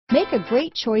Make a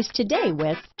great choice today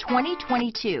with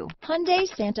 2022 Hyundai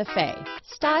Santa Fe.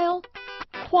 Style,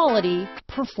 quality,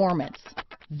 performance,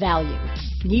 value.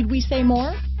 Need we say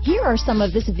more? Here are some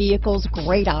of this vehicle's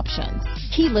great options: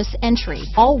 keyless entry,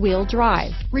 all-wheel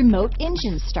drive, remote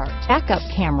engine start, backup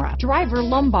camera, driver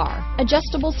lumbar,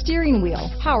 adjustable steering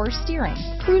wheel, power steering,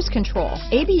 cruise control,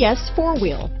 ABS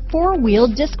four-wheel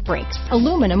disc brakes,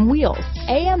 aluminum wheels,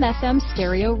 AM/FM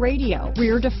stereo radio,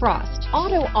 rear defrost,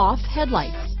 auto-off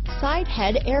headlights, side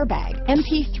head airbag,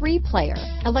 MP3 player,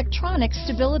 electronic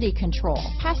stability control,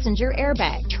 passenger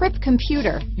airbag, trip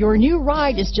computer. Your new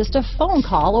ride is just a phone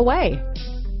call away.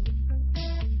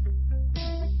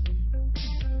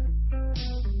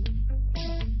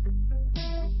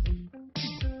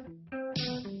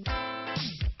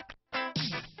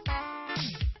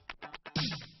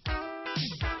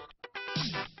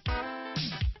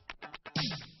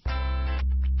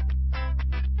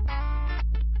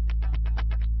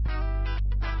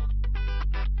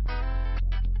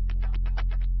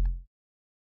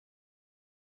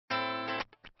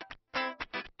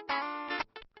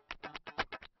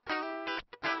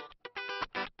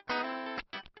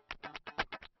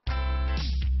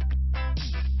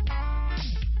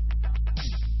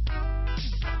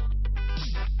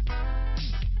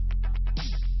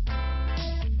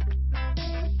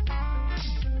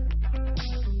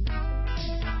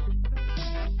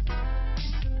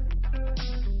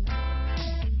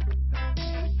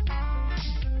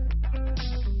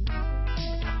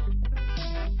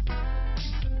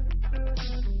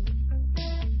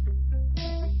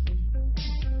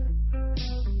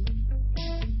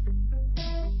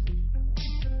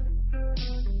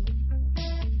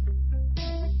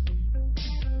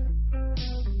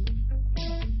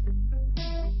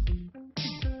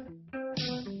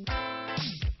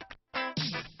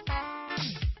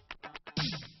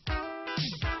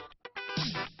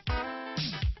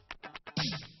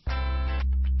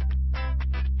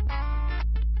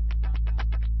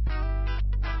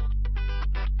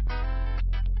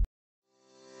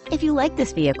 If you like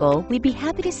this vehicle, we'd be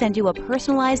happy to send you a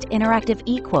personalized interactive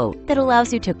e-quote that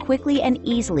allows you to quickly and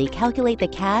easily calculate the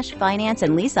cash, finance,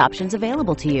 and lease options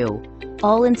available to you.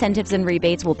 All incentives and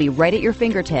rebates will be right at your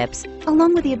fingertips,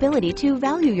 along with the ability to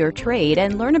value your trade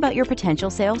and learn about your potential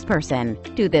salesperson.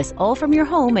 Do this all from your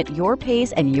home at your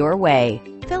pace and your way.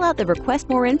 Fill out the Request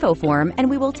More Info form and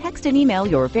we will text and email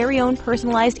your very own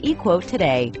personalized e-quote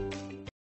today.